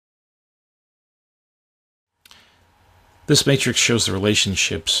This matrix shows the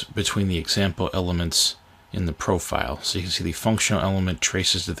relationships between the example elements in the profile. So you can see the functional element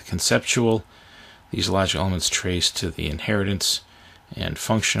traces to the conceptual, these logical elements trace to the inheritance and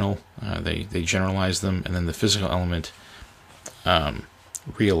functional, they generalize them, and then the physical element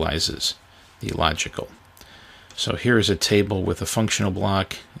realizes the logical. So here is a table with a functional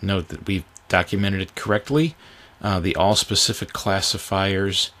block. Note that we've documented it correctly. The all specific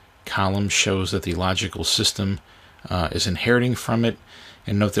classifiers column shows that the logical system is inheriting from it,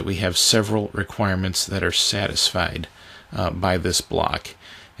 and note that we have several requirements that are satisfied by this block.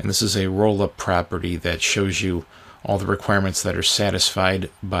 And this is a roll-up property that shows you all the requirements that are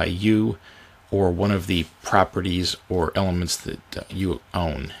satisfied by you or one of the properties or elements that you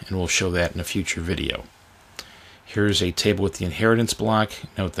own, and we'll show that in a future video. Here's a table with the inheritance block.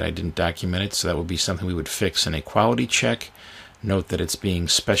 Note that I didn't document it, so that would be something we would fix in a quality check. Note that it's being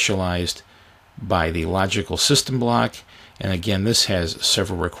specialized by the logical system block, and again this has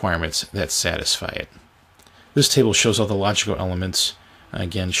several requirements that satisfy it. This table shows all the logical elements,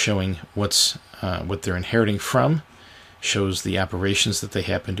 again showing what they're inheriting from, shows the operations that they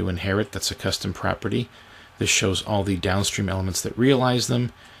happen to inherit. That's a custom property. This shows all the downstream elements that realize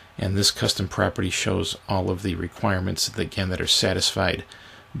them, and this custom property shows all of the requirements that, again, that are satisfied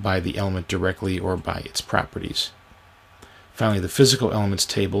by the element directly or by its properties. Finally, the physical elements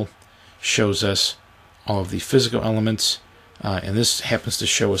table shows us all of the physical elements, and this happens to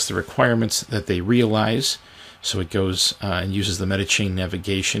show us the requirements that they realize. So it goes and uses the meta-chain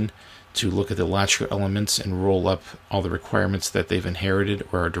navigation to look at the logical elements and roll up all the requirements that they've inherited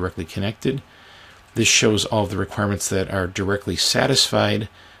or are directly connected. This shows all of the requirements that are directly satisfied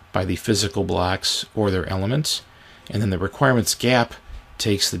by the physical blocks or their elements, and then the requirements gap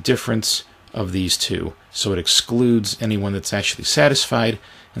takes the difference of these two, so it excludes anyone that's actually satisfied.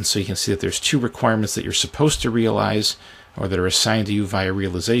 And so you can see that there's two requirements that you're supposed to realize or that are assigned to you via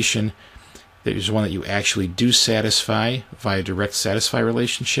realization. There's one that you actually do satisfy via direct satisfy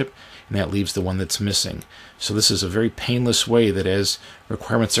relationship, and that leaves the one that's missing. So this is a very painless way that as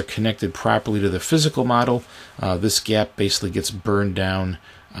requirements are connected properly to the physical model, this gap basically gets burned down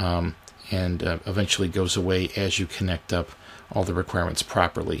and eventually goes away as you connect up all the requirements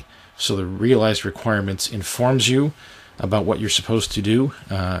properly. So the realized requirements informs you about what you're supposed to do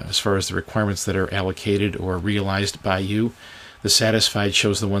as far as the requirements that are allocated or realized by you. The satisfied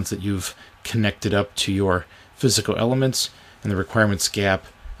shows the ones that you've connected up to your physical elements, and the requirements gap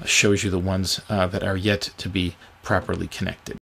shows you the ones that are yet to be properly connected.